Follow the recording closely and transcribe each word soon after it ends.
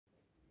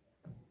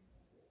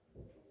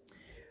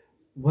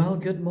Well,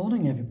 good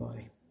morning,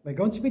 everybody. We're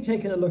going to be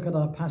taking a look at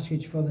our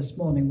passage for this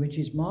morning, which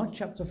is Mark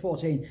chapter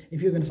 14.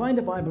 If you can find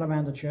a Bible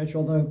around the church,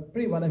 although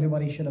pretty well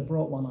everybody should have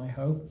brought one, I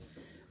hope,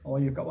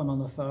 or you've got one on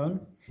the phone.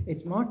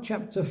 It's Mark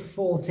chapter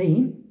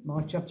 14,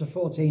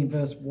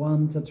 verse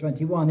 1 to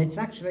 21. It's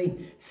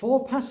actually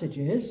 4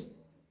 passages.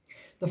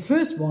 The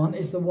first one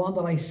is the one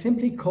that I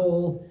simply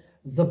call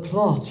the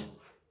plot.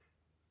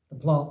 The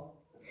plot.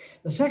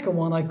 The second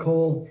one I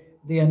call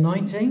the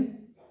anointing.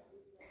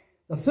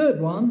 The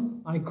third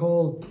one I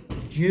call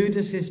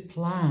Judas's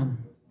plan.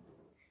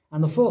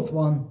 And the fourth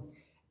one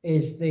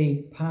is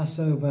the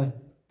Passover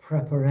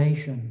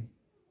preparation.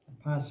 The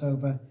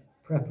Passover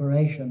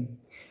preparation.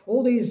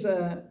 All these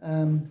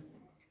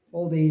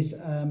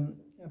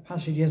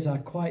passages are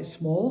quite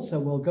small, so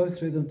we'll go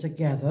through them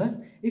together.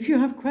 If you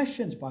have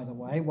questions, by the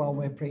way, while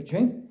we're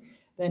preaching,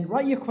 then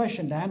write your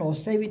question down or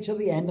save it till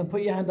the end and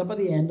put your hand up at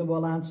the end and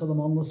we'll answer them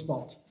on the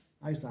spot.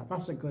 How's that?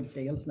 That's a good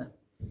deal, isn't it?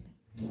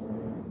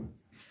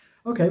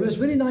 Okay, but it's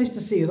really nice to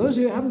see you. Those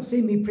of you who haven't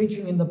seen me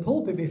preaching in the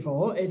pulpit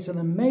before, it's an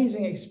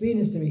amazing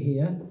experience to be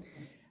here.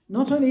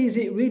 Not only is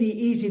it really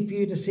easy for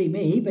you to see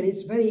me, but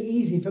it's very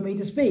easy for me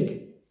to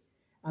speak.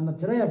 And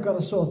today I've got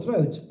a sore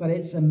throat, but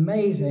it's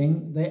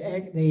amazing.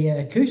 The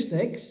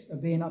acoustics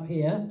of being up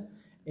here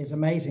is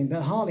amazing.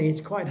 But Harley, it's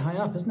quite high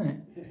up, isn't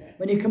it?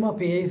 When you come up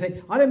here, you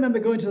think... I remember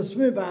going to the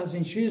swim baths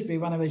in Shrewsbury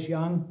when I was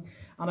young,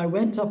 and I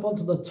went up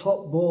onto the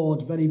top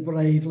board very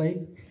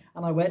bravely,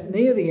 and I went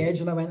near the edge,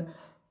 and I went...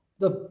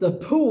 The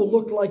pool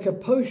looked like a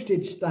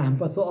postage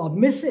stamp. I thought I'd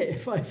miss it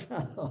if I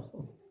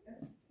fell.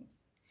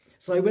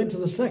 So I went to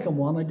the second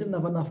one. I didn't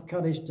have enough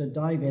courage to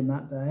dive in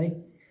that day.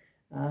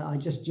 I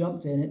just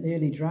jumped in. It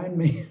nearly drowned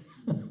me.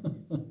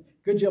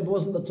 Good job it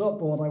wasn't the top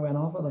board I went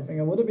off, and I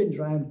think I would have been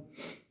drowned.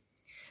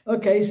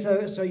 Okay,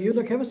 so you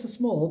look ever so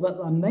small, but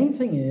the main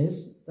thing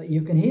is that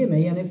you can hear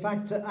me. And in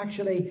fact,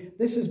 actually,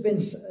 this has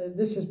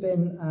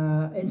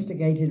been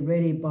instigated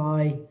really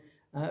by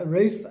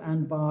Ruth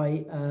and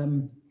by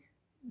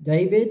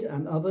David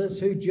and others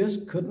who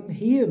just couldn't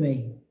hear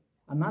me.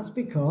 And that's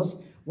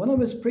because when I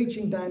was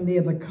preaching down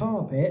near the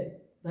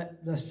carpet,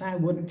 the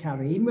sound wouldn't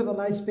carry. Even with a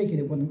loudspeaker,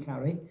 it wouldn't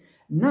carry.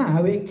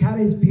 Now it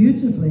carries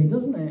beautifully,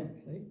 doesn't it?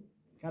 See?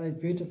 It carries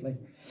beautifully.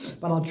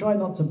 But I'll try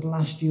not to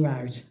blast you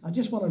out. I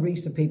just want to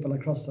reach the people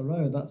across the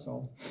road, that's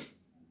all.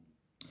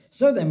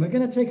 So then, we're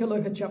going to take a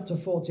look at chapter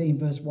 14,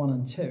 verse 1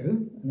 and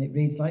 2. And it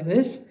reads like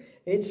this.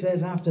 It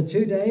says, "After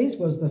 2 days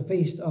was the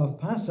feast of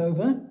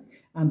Passover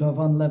and of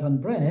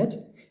unleavened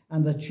bread.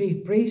 And the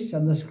chief priests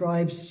and the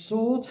scribes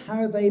sought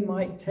how they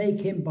might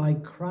take him by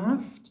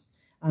craft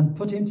and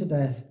put him to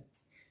death.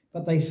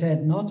 But they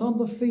said, not on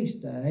the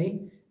feast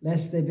day,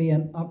 lest there be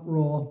an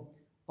uproar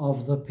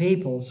of the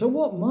people." So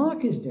what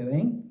Mark is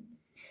doing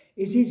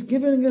is he's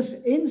giving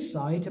us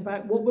insight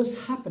about what was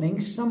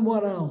happening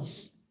somewhere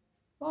else.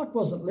 Mark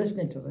wasn't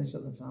listening to this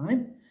at the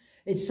time.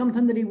 It's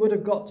something that he would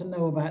have got to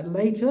know about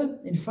later.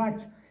 In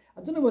fact,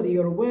 I don't know whether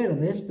you're aware of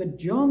this, but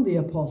John the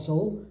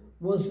Apostle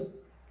was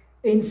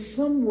in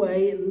some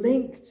way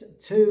linked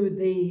to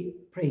the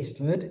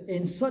priesthood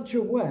in such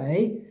a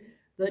way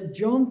that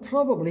John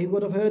probably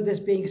would have heard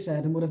this being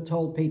said and would have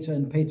told Peter,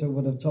 and Peter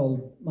would have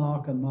told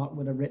Mark, and Mark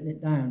would have written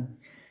it down.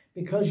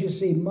 Because you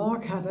see,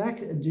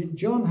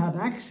 John had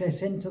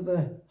access into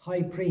the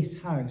high priest's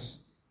house.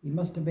 He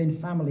must have been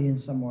family in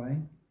some way.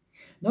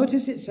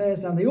 Notice it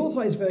says, and the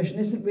authorized version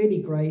isn't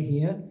really great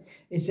here.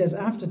 It says,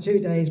 after 2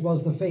 days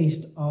was the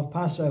feast of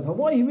Passover.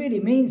 What he really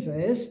means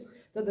is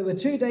that there were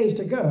 2 days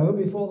to go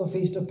before the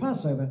feast of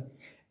Passover.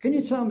 Can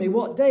you tell me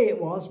what day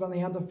it was when they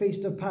had the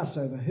feast of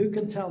Passover? Who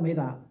can tell me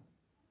that?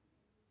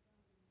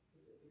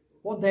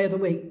 What day of the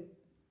week?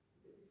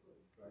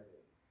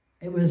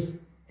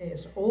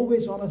 It's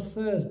always on a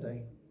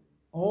Thursday.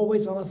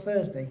 Always on a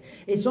Thursday.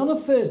 It's on a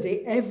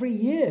Thursday every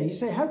year. You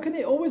say, how can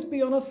it always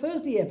be on a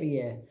Thursday every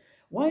year?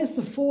 Why is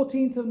the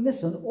 14th of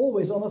Nisan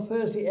always on a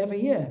Thursday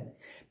every year?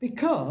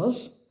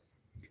 Because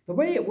the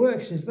way it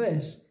works is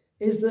this,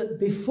 is that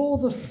before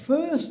the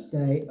first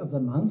day of the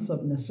month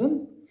of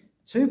Nisan,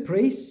 2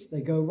 priests, they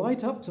go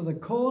right up to the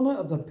corner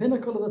of the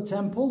pinnacle of the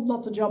temple,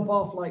 not to jump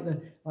off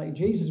like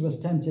Jesus was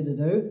tempted to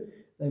do.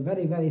 They're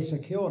very, very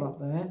secure up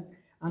there.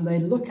 And they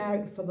look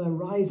out for the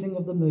rising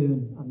of the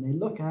moon. And they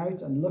look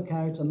out and look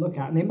out and look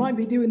out. And they might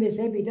be doing this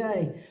every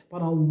day.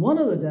 But on one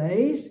of the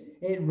days,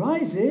 it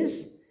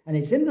rises and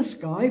it's in the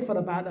sky for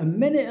about a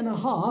minute and a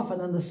half. And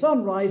then the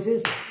sun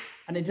rises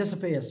and it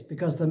disappears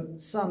because the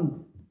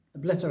sun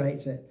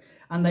obliterates it.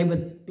 And they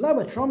would blow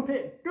a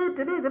trumpet,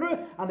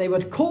 and they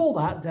would call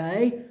that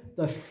day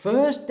the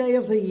first day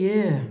of the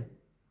year.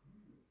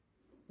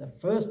 The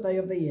first day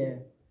of the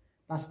year.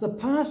 That's the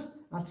past,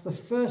 that's the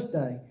first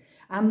day.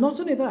 And not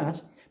only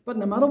that, but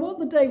no matter what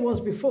the day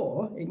was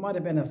before, it might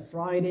have been a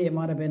Friday, it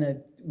might have been a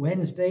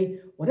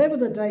Wednesday, whatever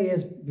the day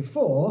is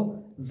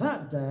before,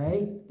 that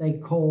day they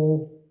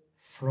call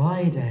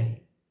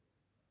Friday.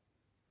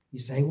 You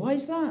say, why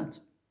is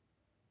that?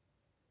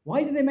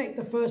 Why do they make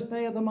the first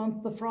day of the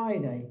month the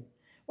Friday?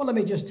 Well, let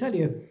me just tell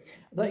you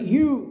that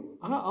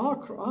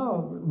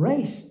our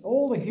race,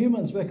 all the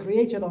humans were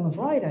created on a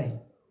Friday.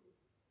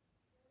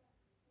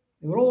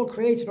 They were all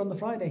created on the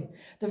Friday.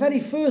 The very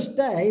first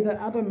day that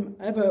Adam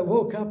ever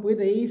woke up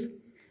with Eve,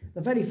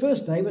 the very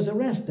first day was a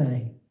rest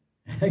day.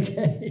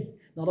 Okay,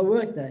 not a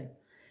work day.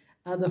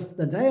 And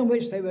the day on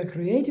which they were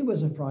created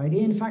was a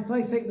Friday. In fact,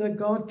 I think that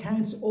God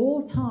counts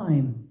all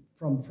time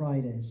from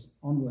Fridays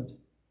onward.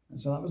 And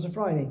so that was a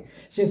Friday.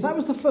 So if that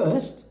was the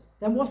first,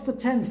 then what's the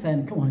 10th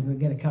then? Come on, we'll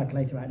get a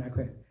calculator out now,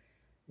 quick.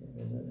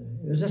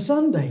 It was a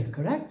Sunday,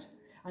 correct?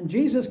 And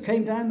Jesus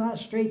came down that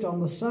street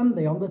on the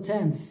Sunday, on the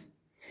 10th.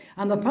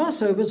 And the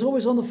Passover is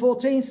always on the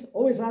 14th,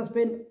 always has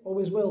been,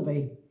 always will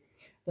be.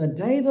 The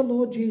day the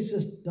Lord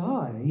Jesus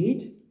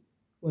died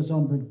was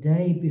on the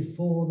day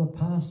before the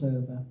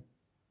Passover.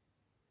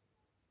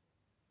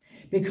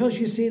 Because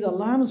you see, the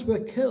lambs were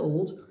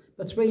killed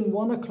between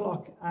 1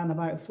 o'clock and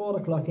about 4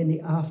 o'clock in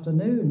the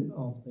afternoon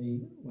of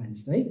the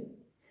Wednesday.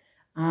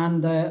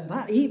 And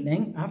that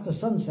evening, after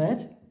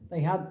sunset, they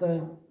had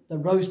the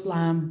roast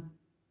lamb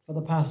for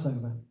the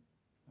Passover.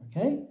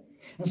 Okay?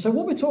 And so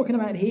what we're talking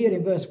about here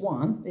in verse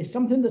 1 is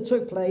something that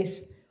took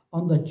place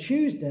on the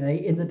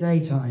Tuesday in the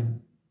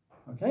daytime.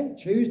 Okay?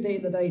 Tuesday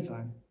in the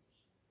daytime.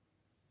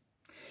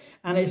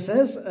 And it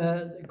says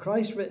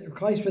Christ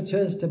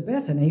returns to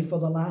Bethany for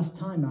the last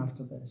time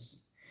after this.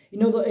 You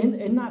know that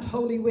in that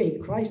Holy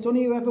Week, Christ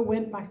only ever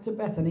went back to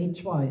Bethany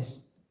twice.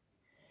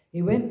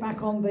 He went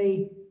back on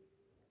the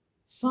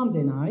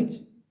Sunday night.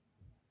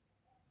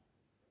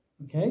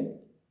 Okay?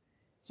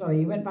 Sorry,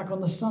 he went back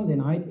on the Sunday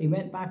night. He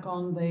went back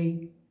on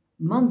the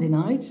Monday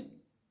night.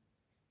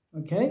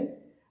 Okay?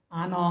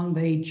 And on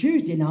the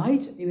Tuesday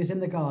night, he was in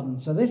the garden.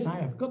 So this,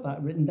 I've got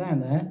that written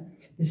down there.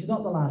 This is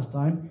not the last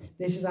time.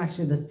 This is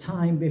actually the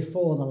time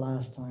before the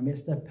last time.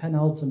 It's the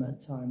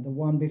penultimate time, the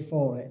one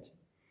before it.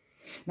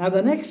 Now,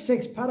 the next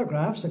 6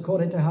 paragraphs,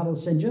 according to Harold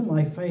St. John,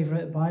 my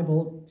favourite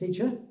Bible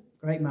teacher,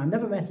 great man.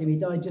 Never met him. He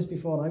died just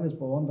before I was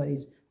born, but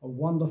he's a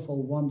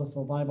wonderful,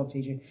 wonderful Bible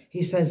teacher.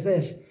 He says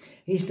this.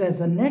 He says,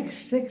 the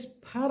next 6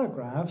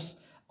 paragraphs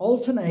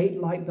alternate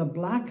like the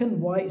black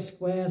and white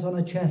squares on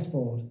a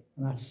chessboard.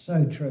 And that's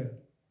so true,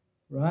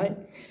 right?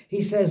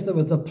 He says there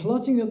was the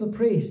plotting of the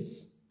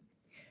priests.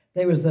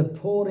 There was the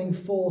pouring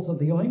forth of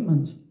the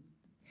ointment.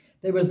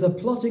 There was the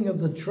plotting of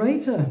the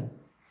traitor.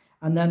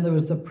 And then there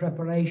was the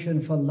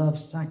preparation for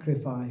love's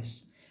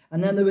sacrifice.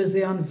 And then there was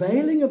the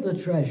unveiling of the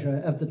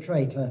treasure of the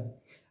traitor.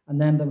 And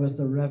then there was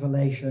the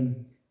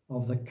revelation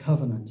of the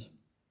covenant.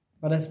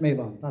 But let's move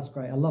on. That's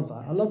great. I love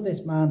that. I love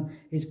this man.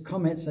 His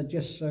comments are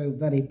just so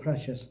very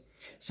precious.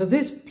 So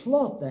this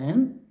plot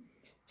then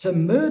to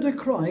murder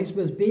Christ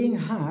was being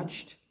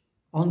hatched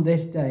on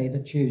this day,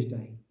 the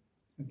Tuesday.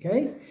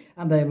 Okay?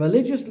 And the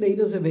religious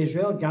leaders of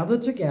Israel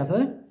gathered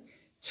together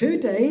 2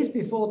 days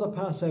before the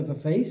Passover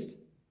feast.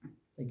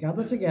 They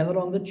gathered together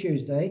on the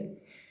Tuesday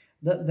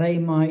that they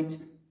might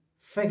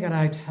figure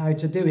out how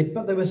to do it.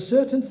 But there were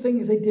certain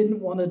things they didn't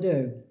want to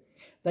do.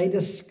 They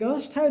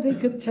discussed how they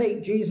could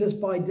take Jesus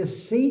by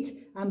deceit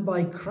and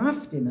by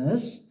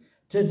craftiness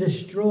to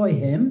destroy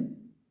him.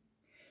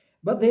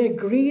 But they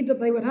agreed that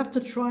they would have to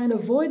try and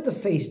avoid the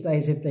feast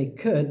days if they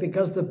could,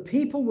 because the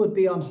people would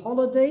be on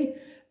holiday.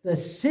 The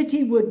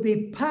city would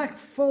be packed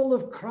full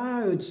of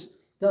crowds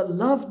that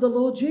loved the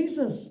Lord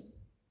Jesus.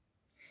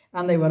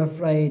 And they were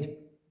afraid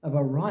of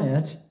a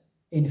riot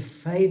in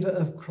favor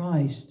of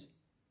Christ.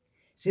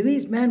 See,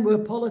 these men were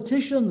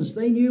politicians.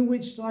 They knew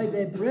which side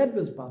their bread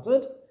was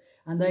buttered,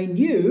 and they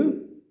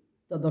knew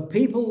that the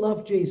people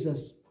loved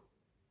Jesus,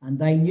 and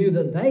they knew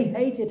that they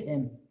hated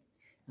him,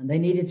 and they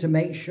needed to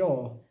make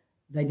sure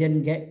they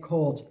didn't get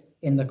caught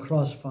in the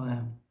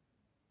crossfire.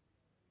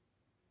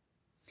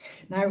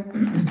 Now,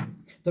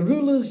 the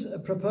rulers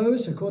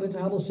proposed, according to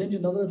Harold St. John,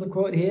 another little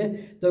quote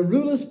here, the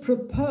rulers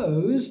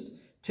proposed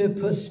to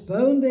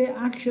postpone their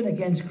action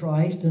against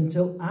Christ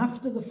until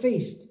after the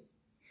feast,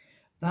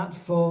 that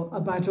for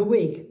about a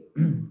week.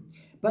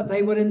 But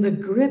they were in the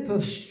grip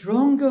of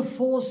stronger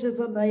forces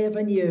than they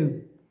ever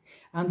knew,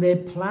 and their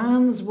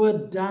plans were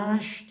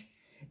dashed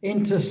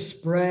into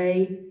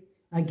spray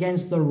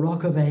against the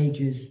rock of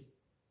ages.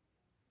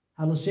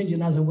 Harold St.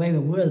 John has a way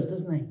with words,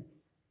 doesn't he?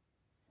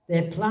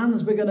 Their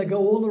plans were going to go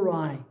all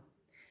awry.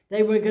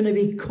 They were going to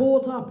be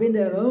caught up in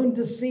their own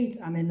deceit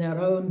and in their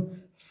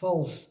own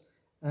false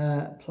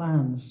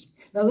plans.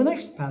 Now, the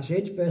next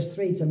passage, verse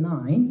 3 to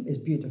 9, is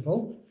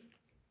beautiful.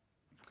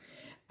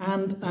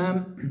 And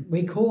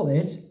I call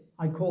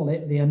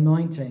it the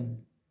anointing.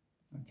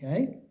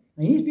 Okay?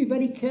 Now, you need to be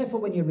very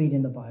careful when you're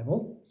reading the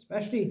Bible,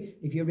 especially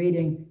if you're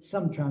reading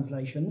some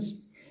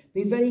translations.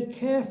 Be very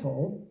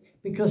careful,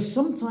 because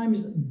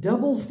sometimes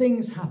double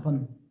things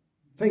happen.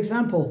 For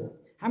example,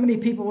 how many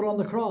people were on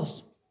the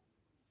cross?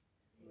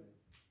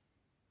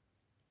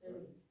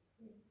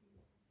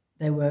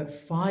 There were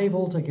 5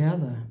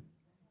 altogether.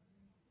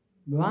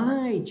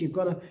 Right, you've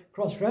got a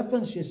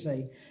cross-reference, you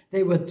see.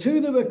 There were 2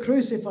 that were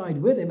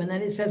crucified with him, and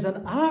then it says,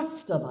 and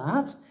after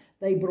that,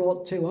 they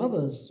brought 2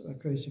 others who were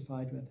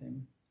crucified with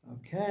him.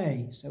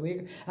 Okay,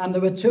 and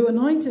there were 2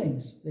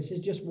 anointings. This is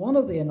just one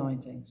of the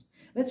anointings.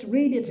 Let's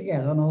read it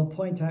together, and I'll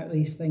point out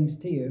these things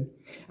to you.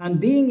 And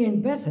being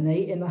in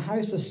Bethany, in the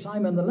house of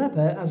Simon the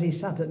leper, as he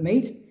sat at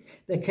meat,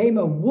 there came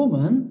a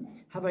woman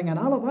having an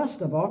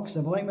alabaster box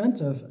of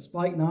ointment of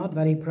spikenard,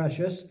 very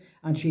precious,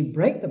 and she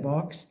brake the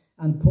box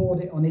and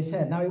poured it on his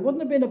head. Now, it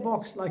wouldn't have been a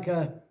box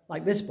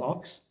like this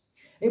box.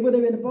 It would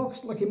have been a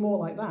box looking more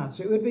like that.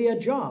 So it would be a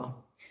jar.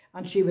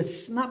 And she would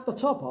snap the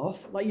top off,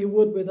 like you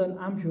would with an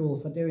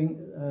ampule for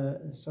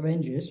doing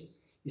syringes.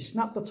 You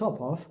snap the top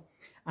off.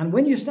 And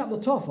when you snap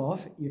the top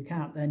off, you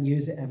can't then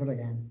use it ever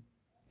again.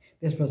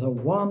 This was a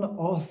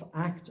one-off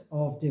act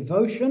of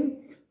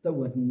devotion that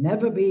would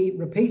never be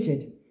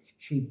repeated.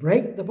 She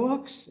brake the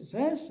box, it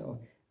says, or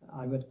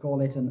I would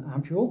call it an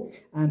ampule,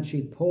 and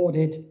she poured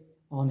it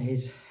on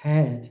his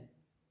head.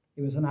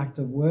 It was an act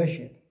of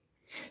worship.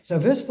 So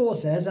verse 4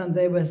 says, and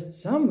there were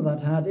some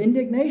that had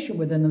indignation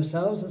within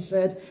themselves and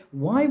said,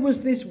 why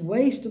was this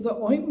waste of the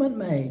ointment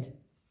made?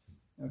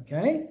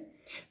 Okay.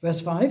 Verse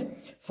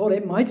 5, for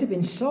it might have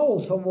been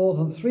sold for more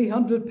than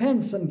 300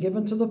 pence and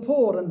given to the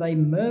poor, and they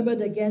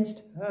murmured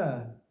against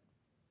her.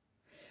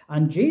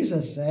 And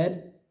Jesus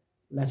said,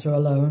 let her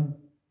alone.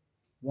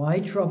 Why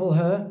trouble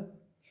her?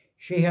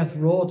 She hath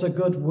wrought a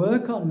good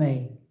work on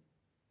me.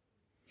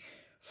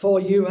 For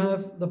you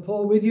have the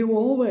poor with you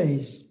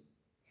always,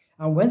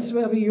 and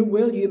whensoever you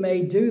will, you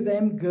may do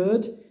them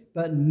good,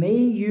 but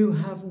me you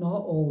have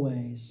not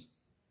always.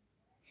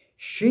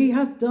 She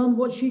hath done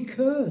what she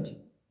could.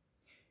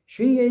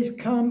 She is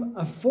come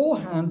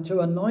aforehand to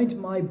anoint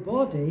my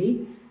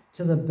body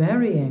to the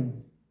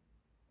burying.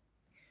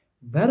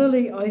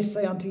 Verily I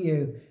say unto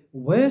you,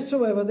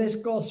 wheresoever this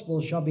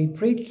gospel shall be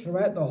preached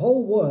throughout the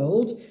whole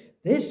world,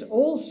 this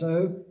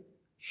also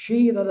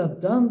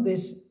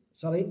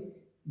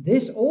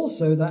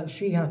that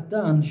she hath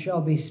done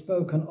shall be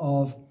spoken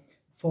of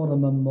for a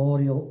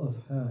memorial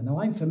of her. Now,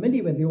 I'm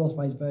familiar with the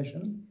Authorized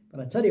Version, but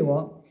I tell you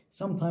what,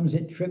 sometimes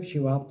it trips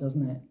you up,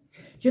 doesn't it?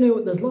 Do you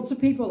know, there's lots of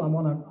people I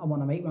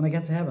want to meet when I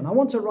get to heaven. I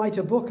want to write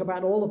a book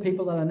about all the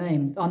people that are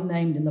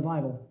unnamed in the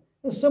Bible.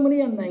 There's so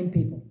many unnamed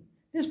people.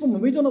 This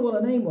woman, we don't know what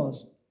her name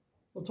was.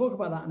 We'll talk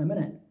about that in a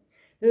minute.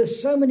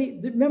 There's so many.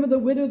 Remember the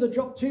widow that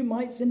dropped 2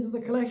 mites into the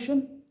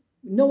collection?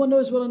 No one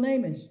knows what her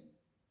name is.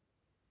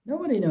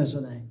 Nobody knows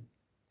her name.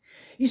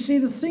 You see,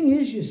 the thing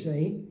is,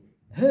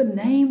 her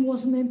name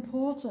wasn't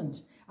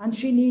important, and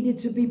she needed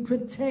to be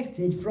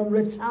protected from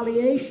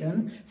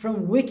retaliation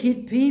from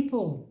wicked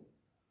people.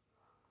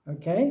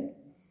 Okay?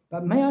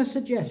 But may I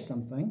suggest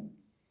something?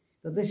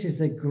 That this is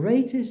the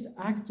greatest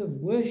act of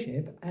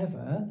worship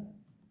ever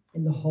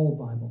in the whole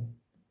Bible.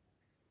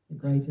 The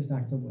greatest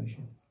act of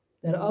worship.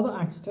 There are other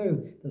acts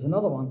too. There's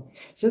another one.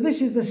 So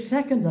this is the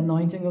second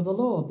anointing of the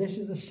Lord. This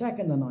is the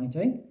second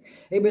anointing.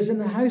 It was in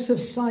the house of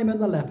Simon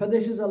the leper.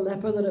 This is a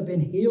leper that had been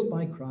healed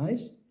by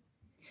Christ.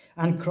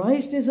 And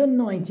Christ is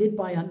anointed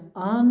by an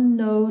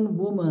unknown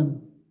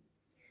woman.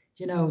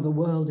 Do you know, the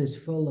world is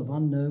full of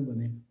unknown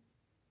women.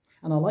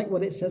 And I like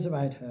what it says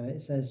about her.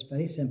 It says,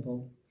 very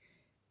simple.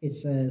 It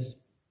says,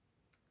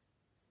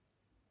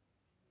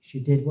 she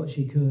did what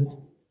she could.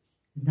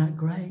 Isn't that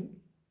great?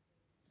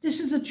 This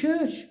is a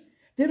church.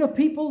 There are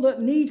people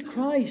that need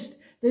Christ.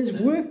 There's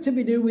work to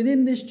be done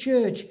within this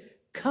church.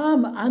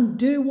 Come and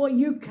do what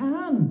you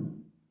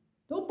can.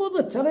 Don't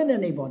bother telling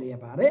anybody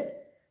about it.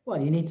 Well,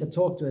 you need to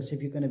talk to us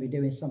if you're going to be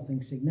doing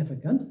something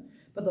significant.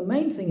 But the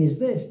main thing is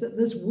this, that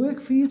there's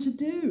work for you to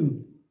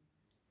do.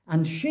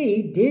 And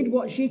she did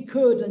what she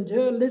could, and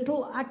her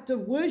little act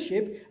of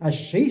worship, as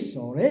she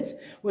saw it,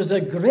 was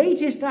the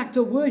greatest act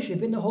of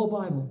worship in the whole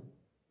Bible.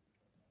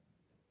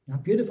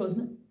 Not beautiful,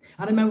 isn't it?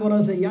 I remember when I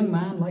was a young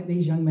man, like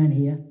these young men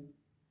here,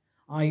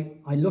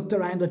 I looked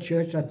around the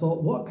church, I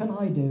thought, what can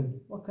I do?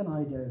 What can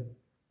I do?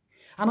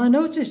 And I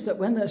noticed that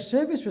when the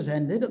service was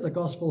ended at the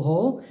Gospel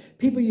Hall,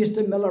 people used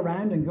to mill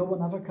around and go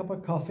and have a cup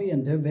of coffee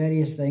and do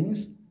various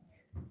things.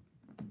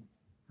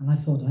 And I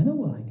thought, I know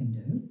what I can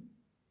do.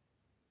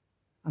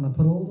 And I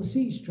put all the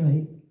seats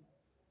straight.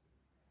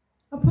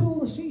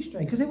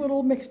 Because they were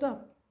all mixed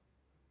up.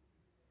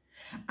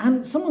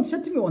 And someone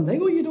said to me one day,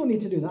 oh, you don't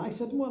need to do that. I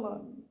said,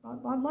 well,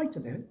 I'd like to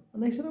do it.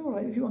 And they said, all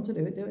right, if you want to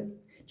do it, do it.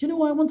 Do you know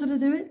why I wanted to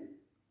do it?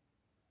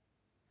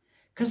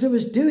 Because I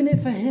was doing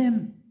it for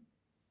him.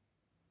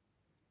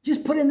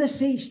 Just putting the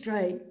seat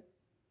straight.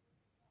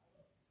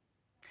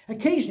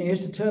 Occasionally I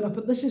used to turn up,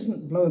 but this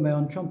isn't blowing my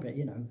own trumpet,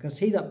 because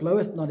he that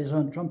bloweth not his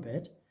own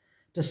trumpet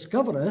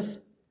discovereth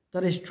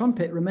that his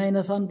trumpet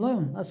remaineth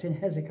unblown. That's in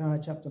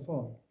Hezekiah chapter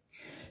 4.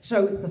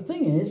 So the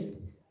thing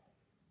is,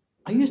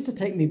 I used to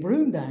take my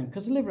broom down,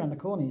 because I live around the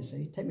corner, you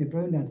see, take my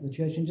broom down to the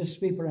church and just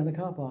sweep around the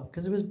car park,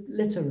 because there was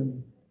litter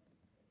and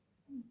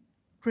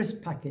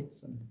crisp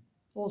packets and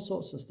all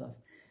sorts of stuff.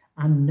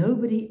 And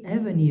nobody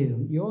ever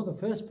knew. You're the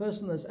first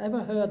person that's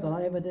ever heard that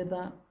I ever did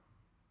that.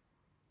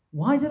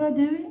 Why did I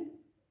do it?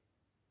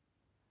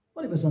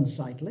 Well, it was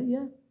unsightly,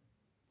 yeah.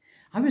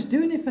 I was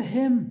doing it for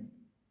him.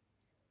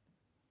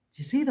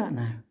 Do you see that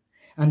now?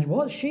 And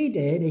what she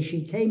did is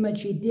she came and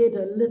she did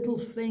a little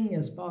thing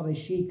as far as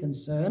she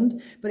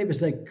concerned, but it was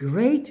the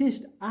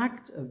greatest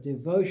act of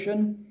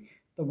devotion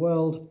the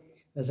world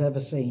has ever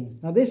seen.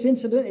 Now, this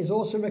incident is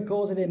also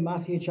recorded in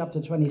Matthew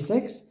chapter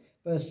 26,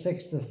 verse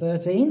 6 to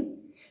 13.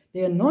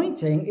 The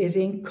anointing is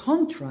in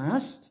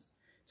contrast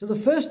to the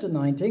first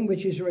anointing,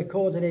 which is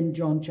recorded in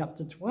John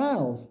chapter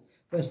 12,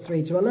 verse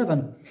 3 to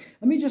 11.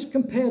 Let me just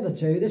compare the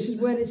two. This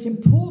is where it's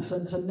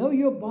important to know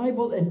your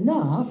Bible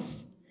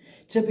enough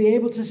to be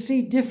able to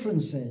see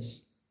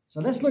differences.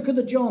 So let's look at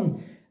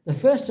the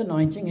first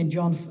anointing in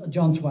John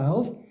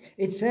 12.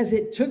 It says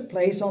it took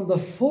place on the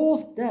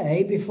 4th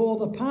day before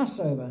the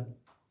Passover.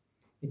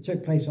 It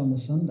took place on the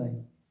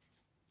Sunday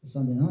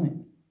night.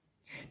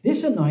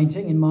 This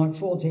anointing in Mark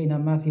 14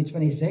 and Matthew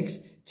 26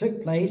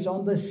 took place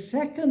on the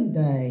 2nd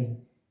day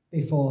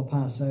before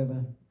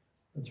Passover,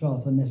 the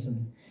 12th of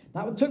Nisan.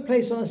 That took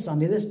place on a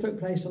Sunday. This took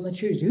place on the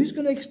Tuesday. Who's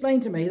going to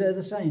explain to me they're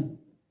the same?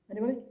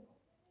 Anybody?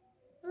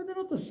 No, they're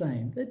not the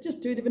same. They're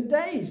just 2 different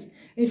days.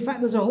 In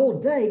fact, there's a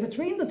whole day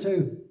between the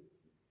two.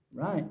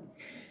 Right.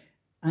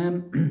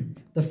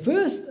 The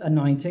first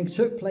anointing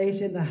took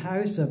place in the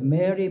house of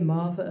Mary,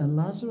 Martha, and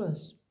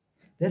Lazarus.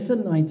 This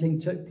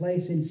anointing took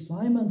place in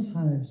Simon's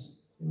house.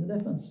 See the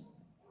difference?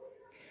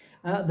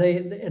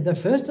 The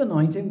first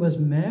anointing was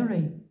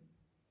Mary.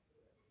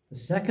 The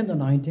second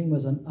anointing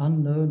was an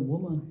unknown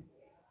woman.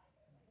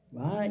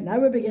 Right, now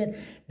we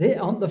begin.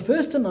 The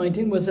first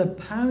anointing was a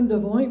pound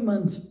of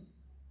ointment.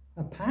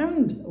 A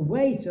pound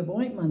weight of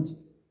ointment.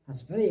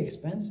 That's very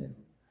expensive.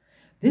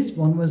 This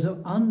one was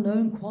an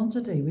unknown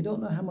quantity. We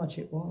don't know how much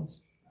it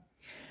was.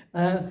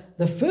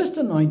 The first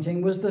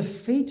anointing was the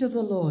feet of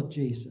the Lord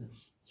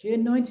Jesus. She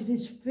anointed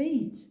his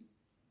feet.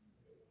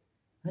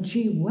 And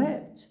she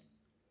wept.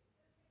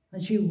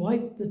 And she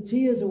wiped the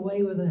tears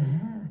away with her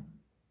hair.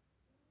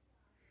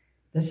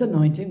 This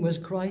anointing was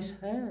Christ's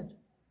head.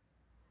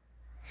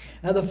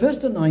 The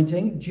first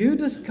anointing,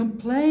 Judas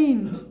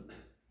complained.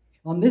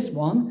 On this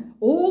one,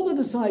 all the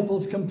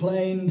disciples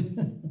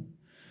complained.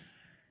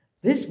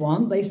 This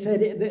one, they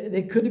said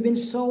it could have been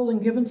sold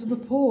and given to the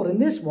poor. In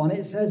this one,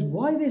 it says,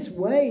 why this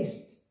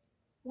waste?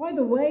 Why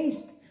the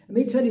waste? Let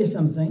me tell you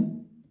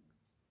something.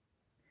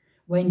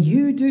 When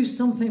you do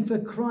something for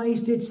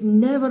Christ, it's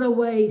never a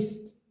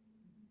waste.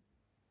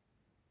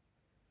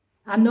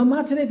 And no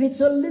matter if it's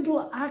a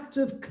little act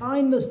of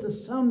kindness to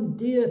some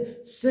dear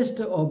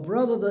sister or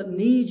brother that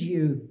needs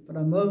you for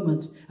a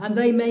moment, and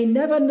they may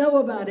never know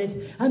about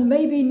it, and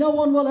maybe no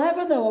one will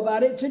ever know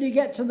about it till you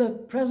get to the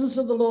presence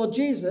of the Lord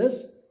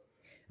Jesus,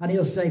 and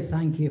he'll say,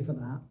 thank you for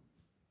that.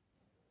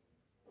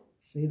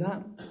 See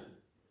that?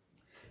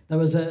 There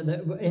was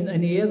in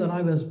the year that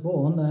I was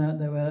born,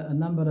 there were a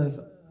number of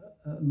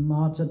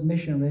martyred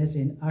missionaries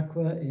in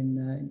Aqua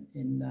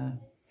in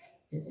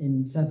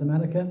South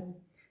America.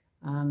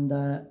 And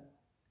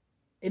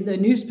in the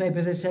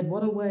newspapers, they said,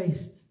 what a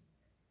waste.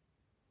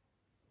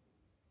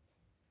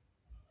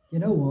 You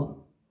know what?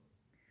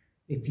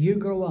 If you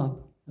grow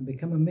up and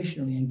become a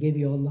missionary and give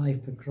your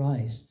life for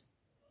Christ,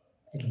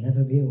 it'll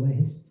never be a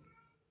waste.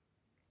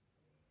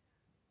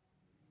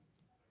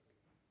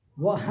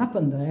 What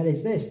happened there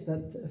is this,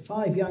 that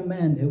 5 young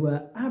men who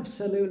were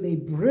absolutely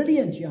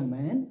brilliant young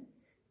men,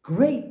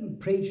 great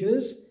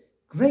preachers,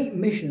 great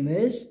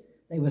missionaries,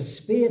 they were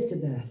speared to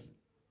death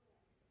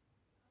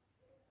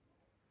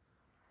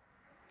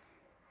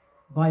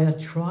by a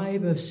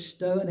tribe of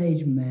Stone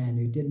Age men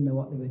who didn't know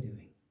what they were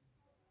doing.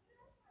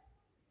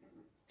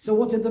 So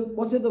what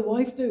did the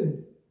wife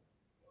do?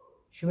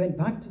 She went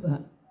back to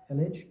that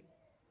village,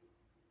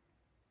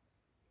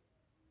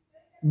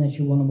 and then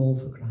she won them all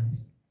for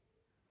Christ.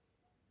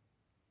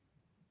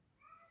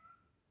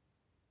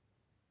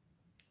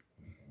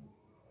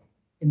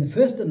 In the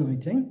first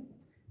anointing,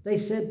 they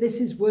said this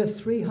is worth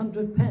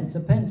 300 pence. A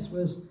pence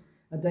was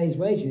a day's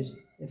wages.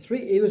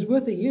 It was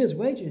worth a year's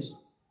wages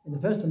in the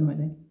first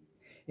anointing.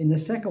 In the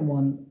second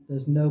one,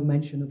 there's no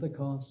mention of the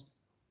cost.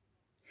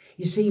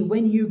 You see,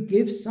 when you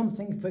give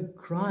something for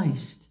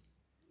Christ,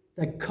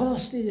 the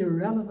cost is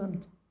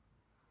irrelevant.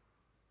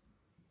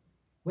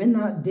 When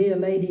that dear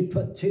lady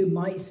put 2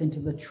 mites into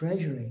the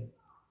treasury,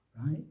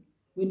 right?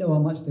 We know how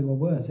much they were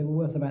worth. They were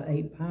worth about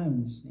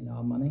 £8 in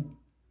our money.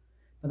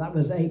 But that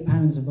was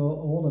 £8 of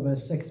all of her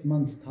 6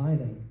 months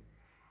tithing.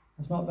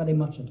 That's not very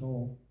much at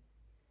all.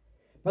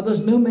 But there's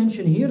no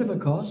mention here of a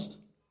cost.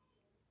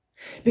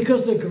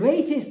 Because the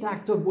greatest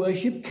act of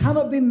worship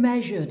cannot be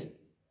measured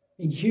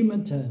in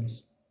human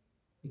terms.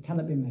 It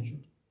cannot be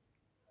measured.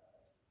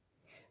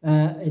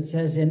 It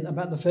says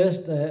about the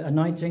first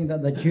anointing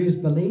that the Jews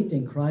believed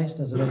in Christ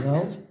as a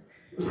result.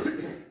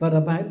 But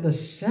about the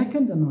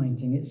second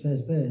anointing, it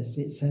says this.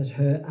 It says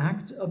her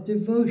act of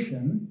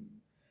devotion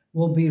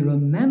will be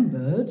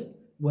remembered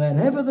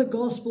wherever the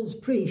gospel's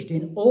preached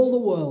in all the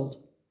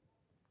world.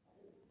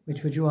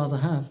 Which would you rather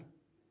have?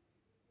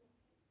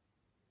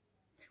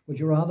 Would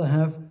you rather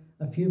have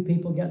a few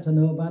people get to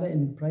know about it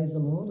and praise the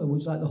Lord, or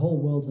would you like the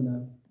whole world to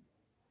know?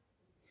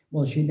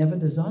 Well, she never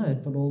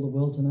desired for all the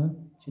world to know.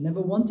 She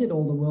never wanted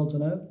all the world to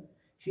know.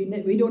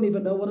 We don't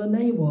even know what her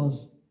name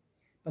was.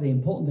 But the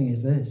important thing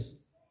is this,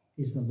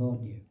 is the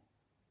Lord knew.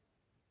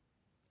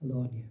 The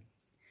Lord knew.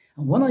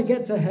 And when I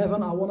get to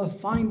heaven, I want to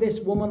find this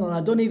woman and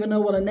I don't even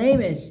know what her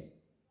name is.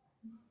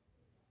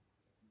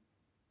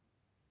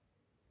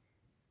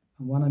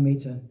 And when I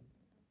meet her,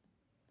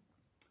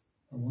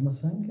 I want to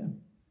thank her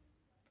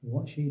for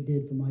what she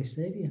did for my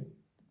Saviour.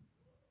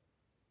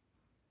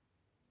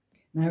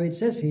 Now it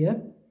says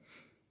here,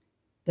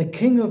 the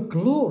King of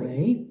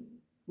Glory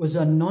was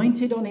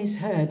anointed on his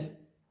head.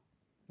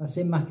 That's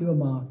in Matthew and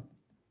Mark.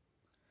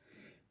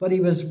 But he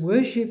was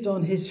worshipped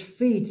on his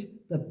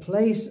feet, the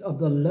place of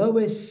the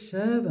lowest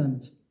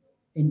servant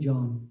in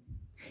John.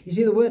 You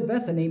see, the word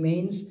Bethany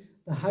means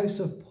the house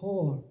of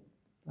poor,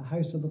 the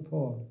house of the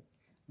poor.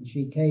 And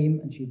she came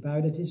and she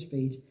bowed at his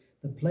feet,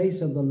 the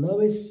place of the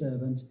lowest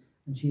servant,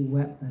 and she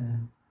wept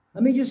there.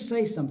 Let me just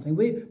say something.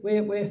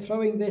 We're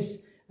throwing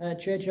this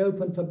church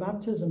open for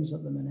baptisms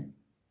at the minute.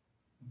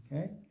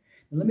 Okay?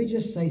 And let me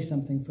just say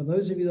something for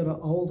those of you that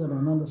are older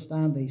and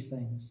understand these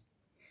things.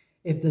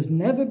 If there's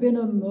never been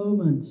a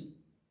moment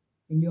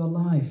in your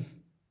life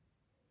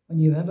when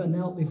you ever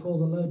knelt before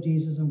the Lord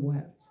Jesus and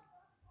wept,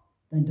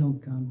 then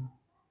don't come.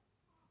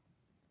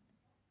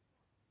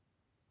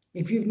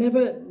 If you've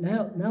never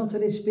knelt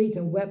at his feet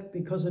and wept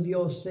because of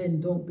your sin,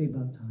 don't be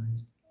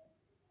baptized.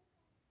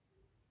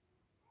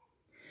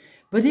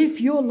 But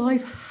if your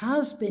life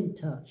has been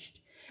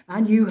touched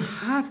and you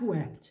have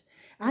wept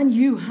and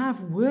you have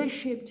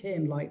worshipped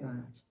him like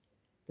that,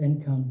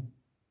 then come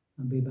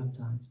and be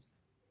baptized.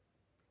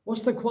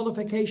 What's the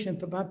qualification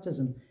for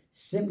baptism?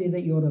 Simply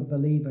that you're a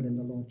believer in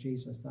the Lord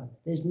Jesus. That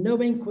there's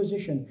no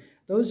inquisition.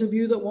 Those of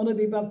you that want to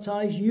be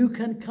baptized, you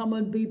can come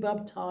and be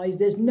baptized.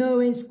 There's no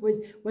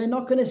inquisition. We're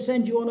not going to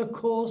send you on a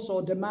course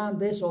or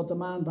demand this or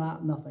demand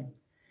that. Nothing.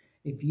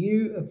 If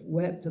you have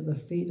wept at the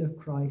feet of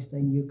Christ,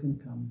 then you can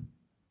come.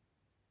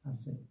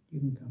 That's it. You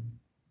can come.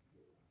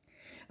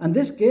 And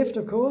this gift,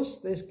 of course,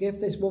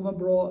 this woman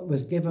brought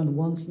was given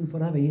once and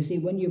forever. You see,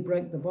 when you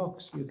break the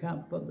box, you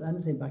can't put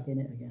anything back in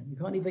it again. You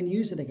can't even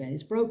use it again.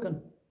 It's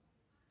broken.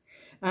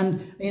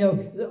 And, you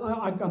know,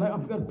 I'm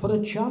going to put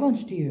a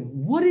challenge to you.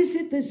 What is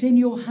it that's in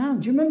your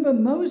hand? Do you remember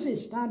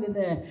Moses standing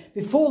there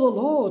before the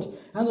Lord?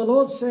 And the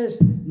Lord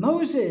says,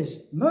 Moses,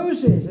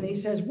 Moses. And he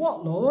says,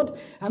 what, Lord?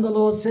 And the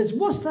Lord says,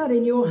 what's that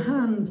in your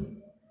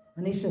hand?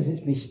 And he says,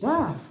 it's my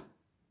staff.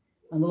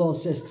 And the Lord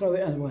says, throw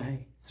it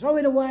away. Throw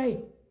it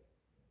away.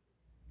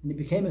 And it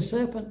became a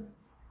serpent.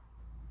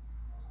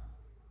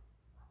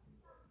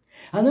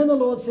 And then the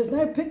Lord says,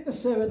 now pick the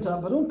serpent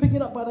up, but don't pick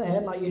it up by the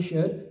head like you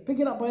should. Pick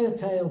it up by the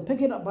tail.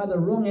 Pick it up by the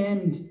wrong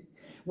end.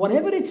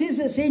 Whatever it is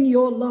that's in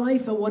your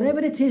life and whatever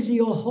it is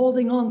you're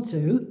holding on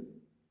to,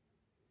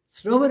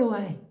 throw it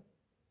away.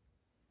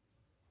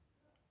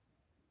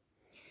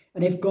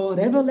 And if God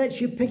ever lets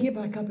you pick it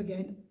back up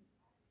again,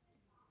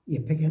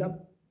 you pick it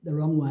up the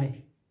wrong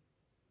way.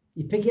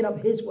 You pick it up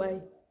his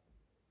way.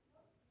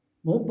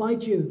 Won't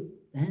bite you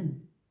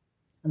then.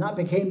 And that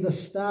became the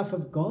staff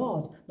of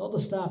God, not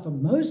the staff of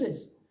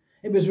Moses.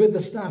 It was with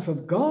the staff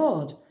of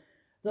God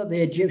that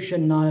the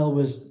Egyptian Nile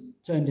was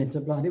turned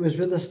into blood. It was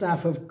with the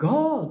staff of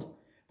God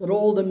that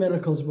all the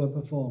miracles were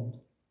performed.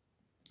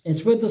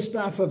 It's with the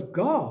staff of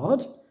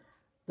God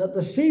that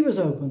the sea was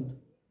opened.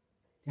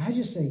 How'd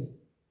you see?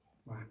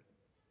 Wow.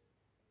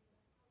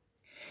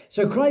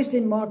 So Christ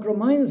in Mark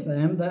reminds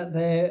them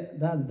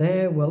that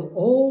there will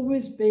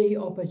always be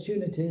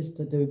opportunities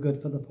to do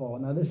good for the poor.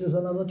 Now this is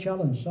another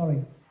challenge,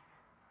 sorry.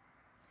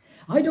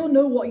 I don't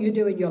know what you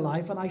do in your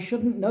life, and I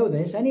shouldn't know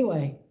this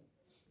anyway.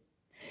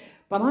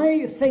 But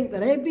I think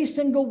that every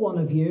single one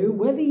of you,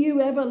 whether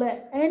you ever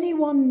let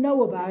anyone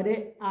know about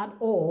it at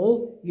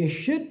all, you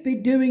should be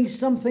doing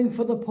something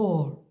for the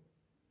poor.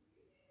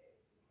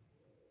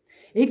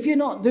 If you're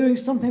not doing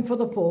something for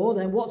the poor,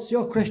 then what's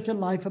your Christian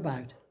life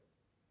about?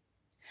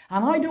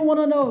 And I don't want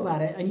to know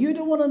about it, and you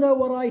don't want to know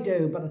what I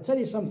do. But I'll tell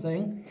you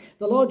something,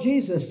 the Lord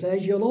Jesus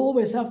says you'll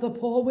always have the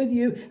poor with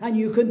you, and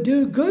you can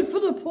do good for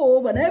the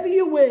poor whenever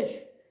you wish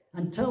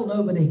and tell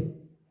nobody.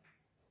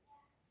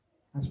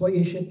 That's what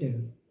you should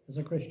do as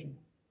a Christian.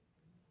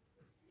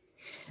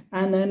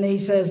 And then he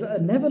says,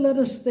 never let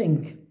us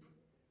think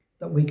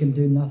that we can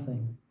do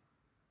nothing.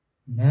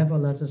 Never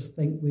let us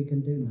think we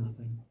can do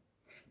nothing.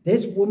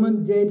 This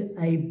woman did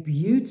a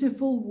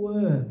beautiful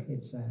work,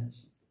 it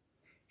says.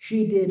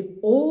 She did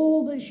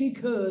all that she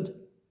could.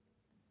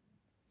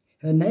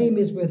 Her name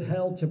is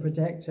withheld to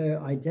protect her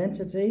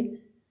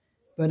identity,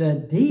 but her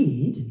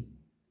deed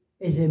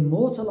is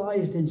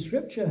immortalized in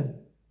Scripture.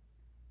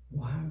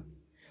 Wow.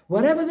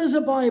 Wherever there's a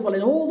Bible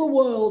in all the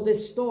world,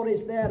 this story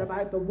is there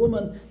about the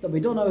woman that we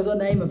don't know the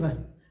name of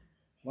her.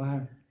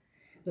 Wow.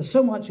 There's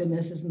so much in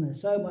this, isn't there?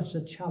 So much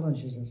that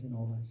challenges us in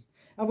all this.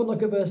 Have a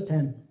look at verse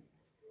 10.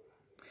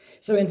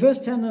 So in verse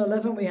 10 and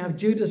 11, we have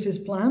Judas's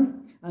plan.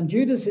 And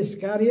Judas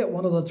Iscariot,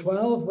 one of the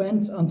 12,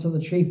 went unto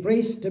the chief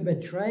priests to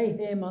betray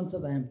him unto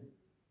them.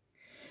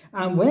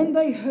 And when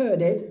they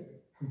heard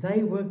it,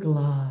 they were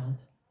glad.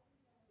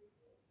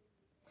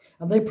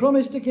 And they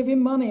promised to give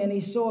him money, and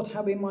he sought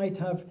how he might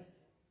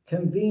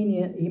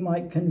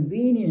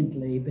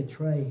conveniently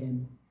betray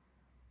him.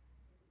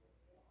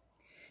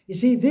 You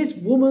see, this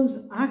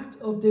woman's act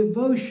of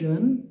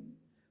devotion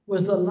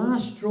was the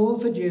last straw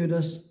for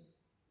Judas.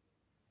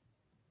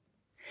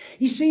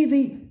 You see,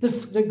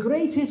 the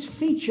greatest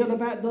feature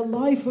about the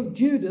life of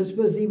Judas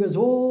was he was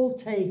all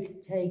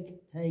take.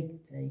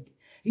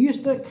 He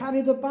used to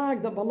carry the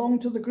bag that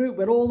belonged to the group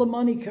where all the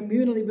money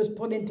communally was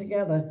put in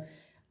together.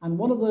 And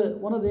one of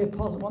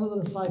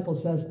the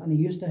disciples says, and he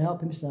used to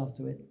help himself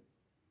to it.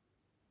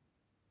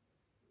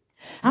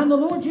 And the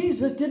Lord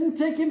Jesus didn't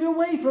take him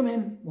away from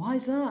him. Why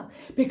is that?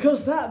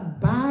 Because that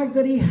bag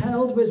that he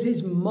held was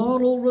his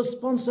moral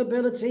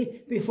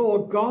responsibility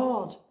before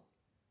God.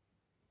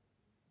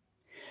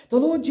 The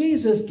Lord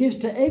Jesus gives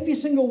to every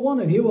single one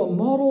of you a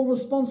moral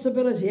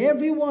responsibility.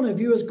 Every one of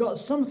you has got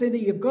something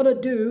that you've got to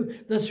do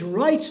that's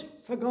right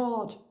for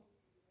God.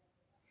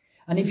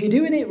 And if you're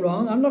doing it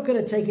wrong, I'm not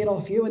going to take it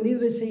off you, and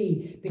neither is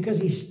he, because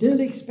he still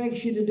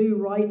expects you to do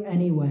right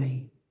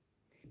anyway.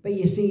 But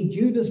you see,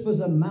 Judas was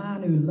a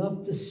man who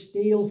loved to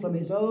steal from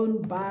his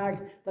own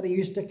bag that he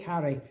used to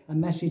carry. A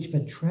message for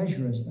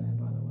treasurers there,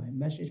 by the way.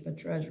 Message for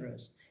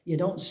treasurers. You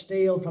don't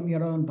steal from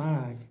your own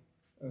bag.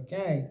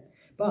 Okay?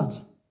 But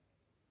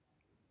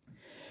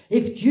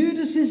if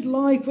Judas's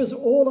life was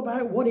all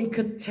about what he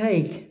could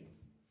take,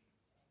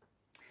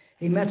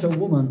 he met a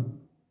woman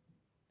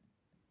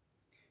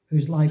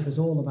whose life was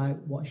all about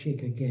what she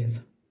could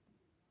give.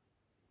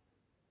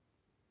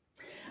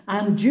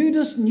 And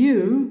Judas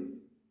knew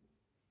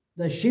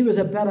that she was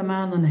a better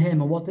man than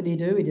him. And what did he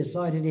do? He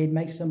decided he'd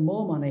make some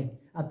more money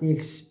at the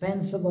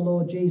expense of the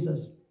Lord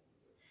Jesus.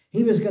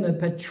 He was going to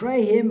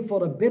betray him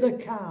for a bit of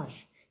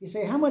cash. You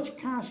say, how much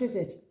cash is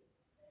it?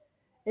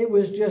 It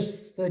was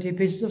just 30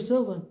 pieces of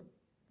silver.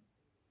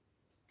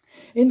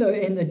 In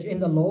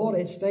the law,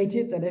 it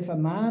stated that if a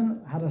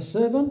man had a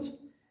servant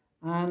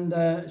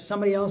and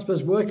somebody else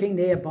was working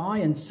nearby,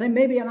 and say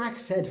maybe an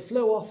axe head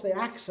flew off the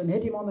axe and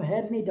hit him on the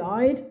head and he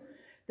died,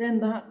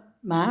 then that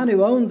man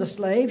who owned the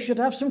slave should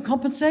have some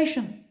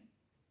compensation.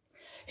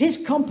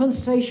 His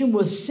compensation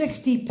was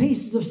 60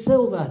 pieces of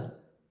silver.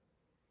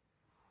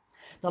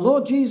 The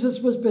Lord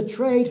Jesus was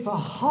betrayed for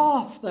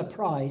half the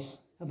price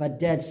of a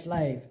dead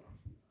slave.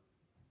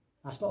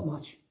 That's not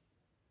much.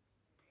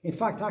 In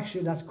fact,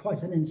 actually, that's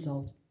quite an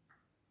insult.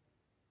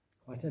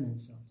 Quite an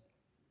insult.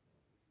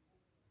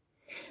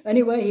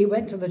 Anyway, he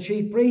went to the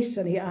chief priests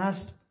and he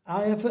asked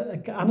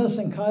Annas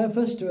and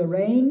Caiaphas to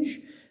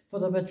arrange for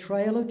the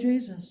betrayal of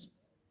Jesus.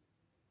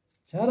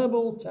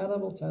 Terrible,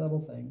 terrible,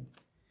 terrible thing.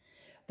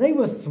 They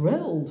were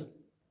thrilled.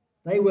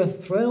 They were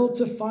thrilled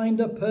to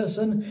find a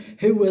person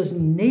who was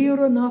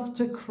near enough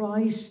to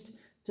Christ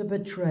to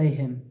betray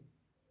him.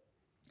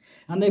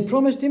 And they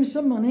promised him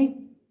some money.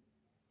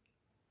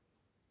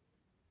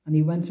 And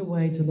he went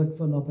away to look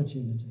for an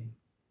opportunity.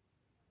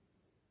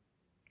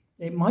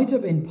 It might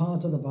have been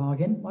part of the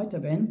bargain,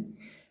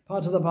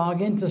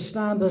 to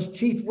stand as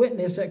chief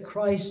witness at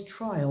Christ's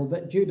trial,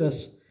 but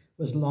Judas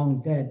was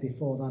long dead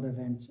before that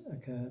event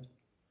occurred.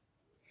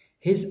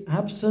 In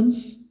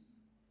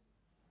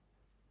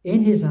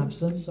his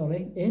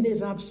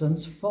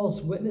absence,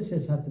 false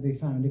witnesses had to be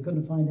found. He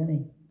couldn't find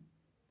any.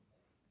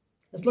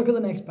 Let's look at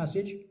the next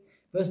passage,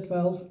 verse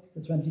 12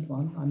 to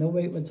 21. I know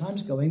where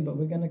time's going, but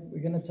we're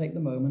going to take the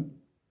moment.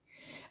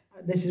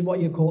 This is what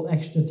you call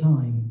extra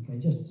time. Okay,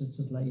 just to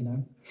let you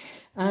know.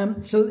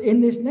 So in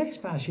this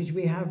next passage,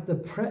 we have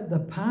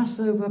the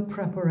Passover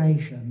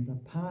preparation. The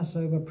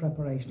Passover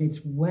preparation.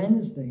 It's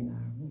Wednesday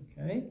now.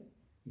 Okay,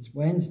 it's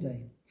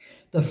Wednesday,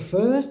 the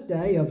first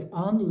day of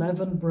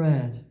unleavened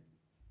bread.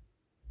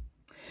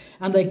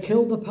 And they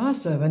killed the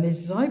Passover, and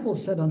his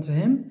disciples said unto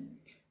him,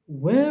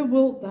 Where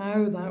wilt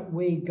thou that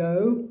we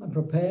go and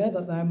prepare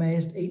that thou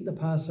mayest eat the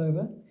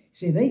Passover?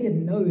 See, they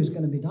didn't know he was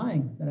going to be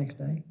dying the next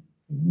day.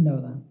 They didn't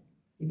know that.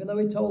 Even though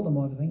he told them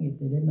everything,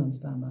 they didn't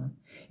understand that.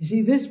 You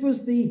see, this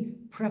was the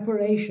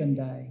preparation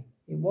day.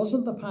 It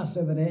wasn't the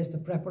Passover day, it's the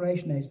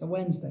preparation day, it's the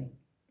Wednesday.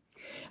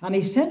 And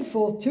he sent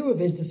forth 2 of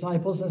his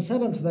disciples and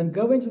said unto them,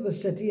 Go into the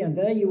city, and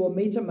there you will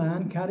meet a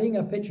man carrying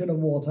a pitcher of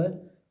water.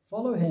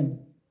 Follow him.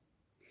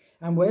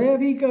 And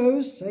wherever he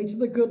goes, say to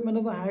the goodman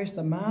of the house,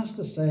 The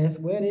master saith,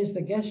 Where is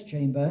the guest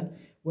chamber,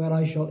 where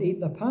I shall eat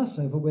the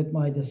Passover with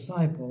my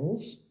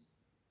disciples?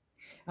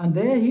 And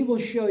there he will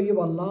show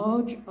you a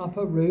large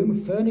upper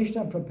room, furnished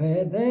and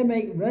prepared. There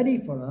make ready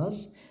for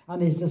us.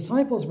 And his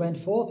disciples went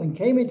forth and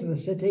came into the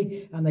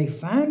city, and they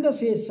found as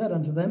he had said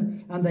unto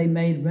them, and they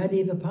made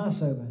ready the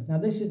Passover. Now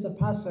this is the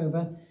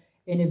Passover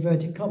in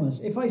inverted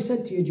commas. If I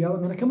said to you, Joe, I'm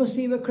going to come and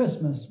see you at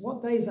Christmas,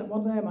 what day is that?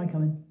 What day am I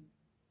coming?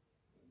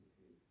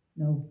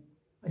 No.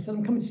 I said,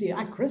 I'm coming to see you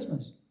at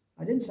Christmas.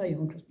 I didn't say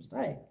on Christmas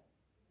Day.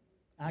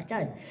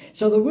 Okay.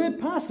 So the word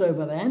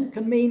Passover then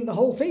can mean the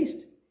whole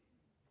feast.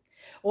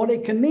 Or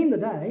it can mean the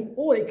day,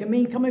 or it can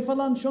mean coming for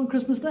lunch on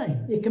Christmas Day.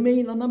 It can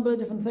mean a number of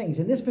different things.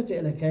 In this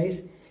particular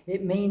case,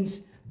 it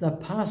means the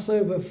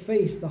Passover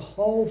feast, the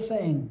whole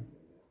thing.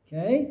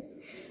 Okay?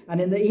 And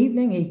in the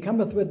evening he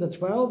cometh with the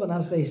 12, and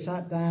as they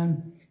sat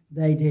down,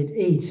 they did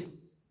eat.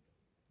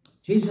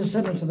 Jesus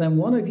said unto them,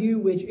 One of you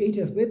which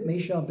eateth with me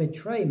shall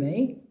betray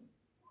me.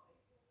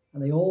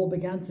 And they all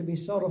began to be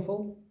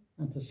sorrowful,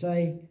 and to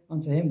say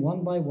unto him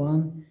one by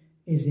one,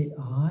 Is it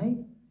I?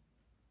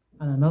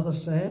 And another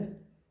said,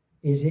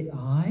 Is it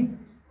I?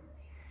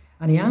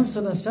 And he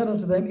answered and said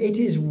unto them, It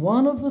is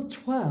one of the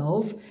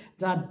 12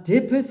 that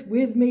dippeth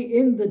with me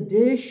in the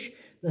dish.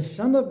 The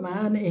Son of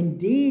Man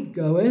indeed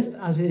goeth,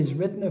 as it is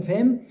written of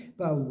him,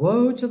 but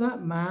woe to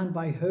that man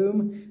by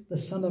whom the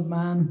Son of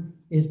Man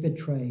is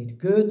betrayed.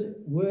 Good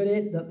were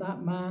it that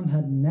that man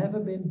had never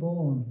been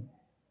born.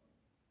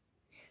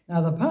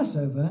 Now the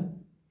Passover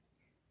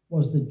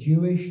was the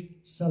Jewish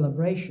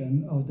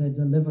celebration of their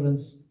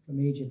deliverance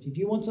from Egypt. If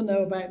you want to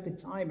know about the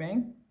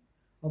timing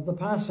of the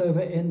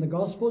Passover in the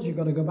Gospels, you've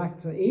got to go back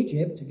to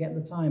Egypt to get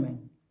the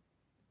timing.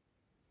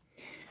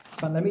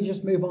 But let me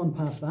just move on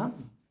past that.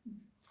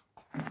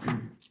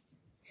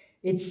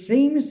 It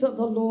seems that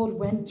the Lord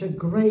went to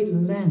great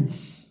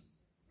lengths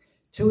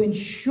to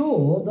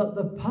ensure that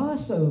the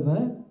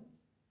Passover,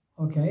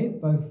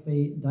 both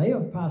the day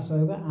of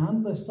Passover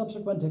and the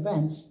subsequent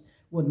events,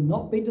 would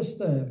not be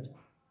disturbed.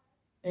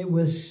 It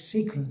was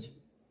secret.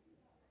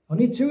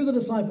 Only 2 of the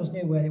disciples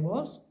knew where it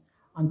was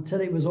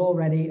until it was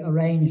already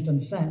arranged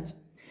and set.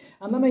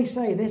 And let me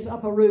say, this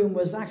upper room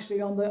was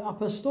actually on the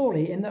upper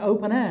story in the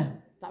open air.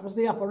 That was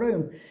the upper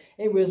room.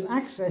 It was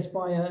accessed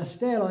by a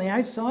stair on the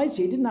outside,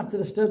 so you didn't have to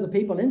disturb the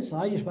people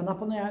inside. You just went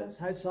up on the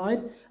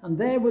outside, and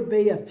there would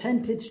be a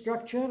tented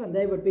structure, and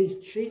there would be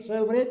sheets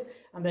over it,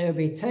 and there would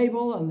be a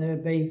table, and there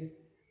would be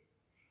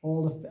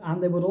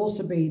and there would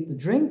also be the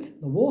drink,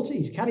 the water.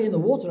 He's carrying the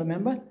water,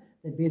 remember?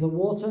 There'd be the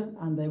water,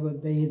 and there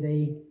would be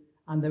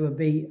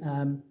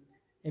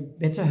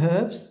bitter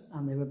herbs,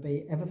 and there would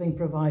be everything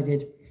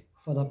provided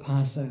for the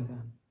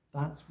Passover.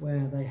 That's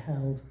where they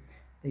held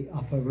the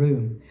upper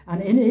room.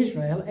 And in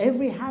Israel,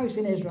 every house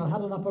in Israel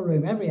had an upper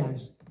room, every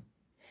house.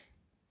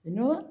 Did you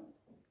know that?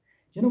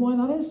 Do you know why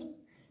that is?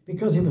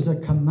 Because it was a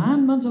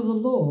commandment of the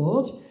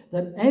Lord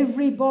that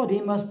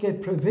everybody must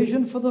give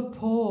provision for the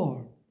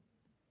poor.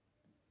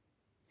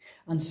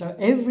 And so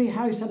every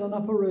house had an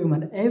upper room,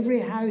 and every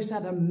house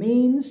had a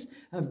means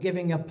of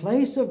giving a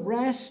place of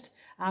rest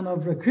and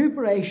of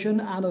recuperation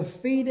and of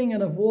feeding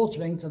and of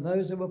watering to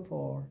those who were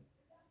poor.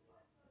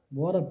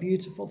 What a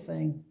beautiful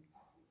thing.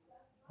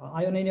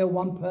 I only know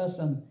one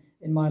person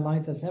in my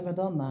life that's ever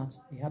done that.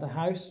 He had a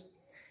house,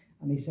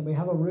 and he said, "We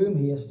have a room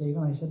here,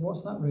 Stephen." I said,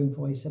 "What's that room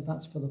for?" He said,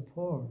 "That's for the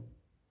poor."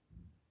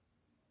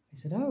 I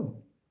said, "Oh."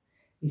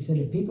 He said,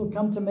 "If people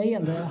come to me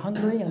and they're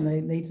hungry and they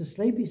need to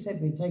sleep," he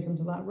said, "we take them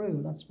to that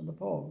room. That's for the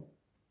poor."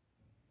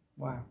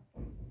 Wow.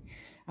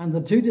 And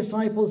the 2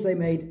 disciples, they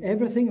made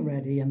everything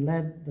ready and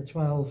led the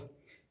 12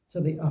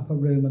 to the upper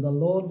room. And the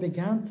Lord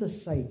began to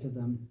say to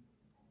them,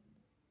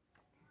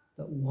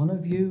 that one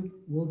of you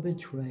will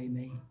betray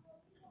me.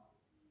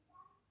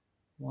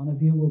 One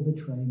of you will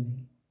betray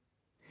me.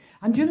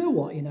 And you know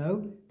what,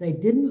 they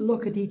didn't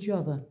look at each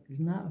other.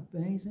 Isn't that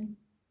amazing?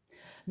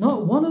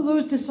 Not one of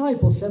those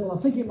disciples said, "Well, I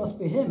think it must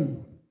be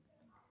him."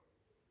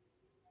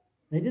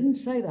 They didn't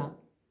say that.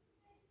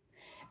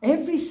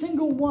 Every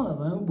single one of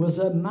them was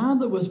a man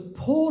that was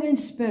poor in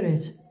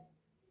spirit.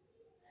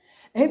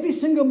 Every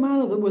single man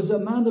of them was a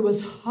man that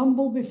was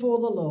humble before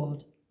the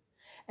Lord.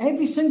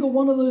 Every single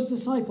one of those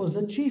disciples,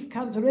 the chief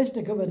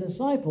characteristic of a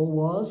disciple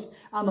was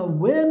an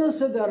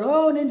awareness of their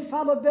own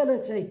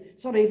infallibility,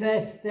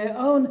 their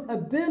own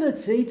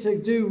ability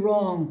to do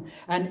wrong.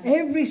 And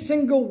every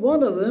single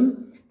one of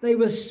them, they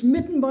were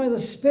smitten by the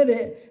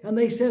Spirit, and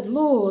they said,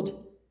 "Lord,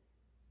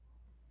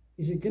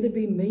 is it going to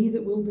be me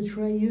that will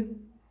betray you?"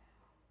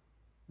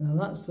 Now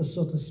that's the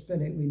sort of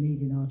spirit we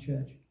need in our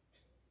church.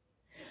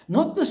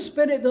 Not the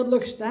spirit that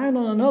looks down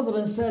on another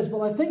and says,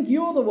 "Well, I think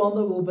you're the one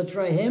that will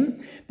betray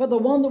him," but the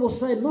one that will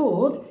say,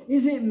 "Lord,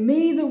 is it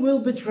me that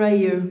will betray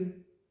you?"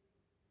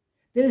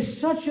 There is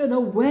such an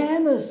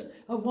awareness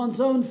of one's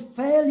own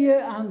failure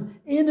and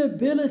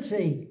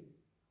inability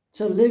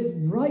to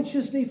live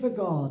righteously for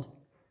God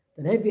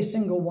that every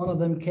single one of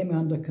them came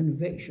under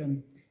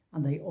conviction,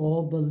 and they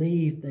all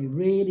believed, they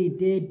really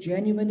did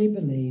genuinely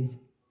believe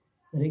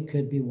that it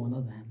could be one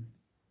of them.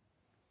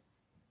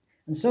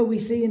 And so we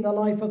see in the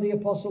life of the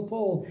Apostle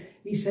Paul,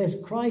 he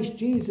says, "Christ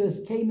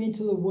Jesus came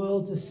into the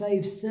world to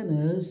save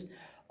sinners,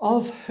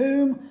 of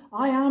whom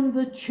I am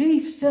the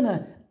chief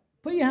sinner."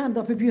 Put your hand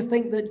up if you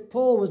think that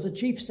Paul was a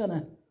chief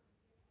sinner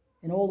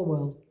in all the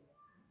world.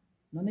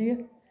 None of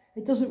you?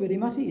 It doesn't really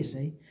matter, you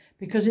see,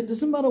 because it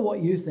doesn't matter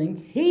what you think.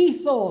 He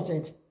thought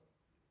it.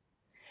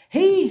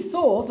 He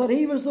thought that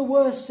he was the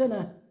worst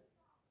sinner.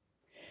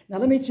 Now,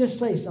 let me just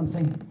say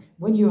something.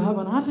 When you have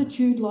an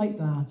attitude like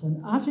that,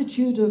 an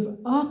attitude of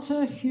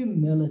utter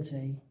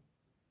humility,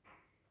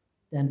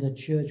 then the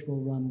church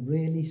will run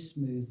really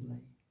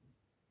smoothly.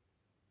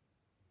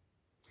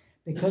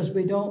 Because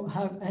we don't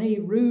have any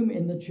room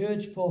in the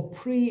church for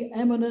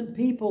preeminent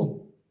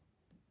people.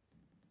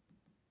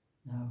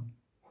 No,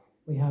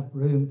 we have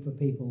room for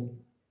people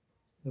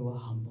who are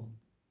humble.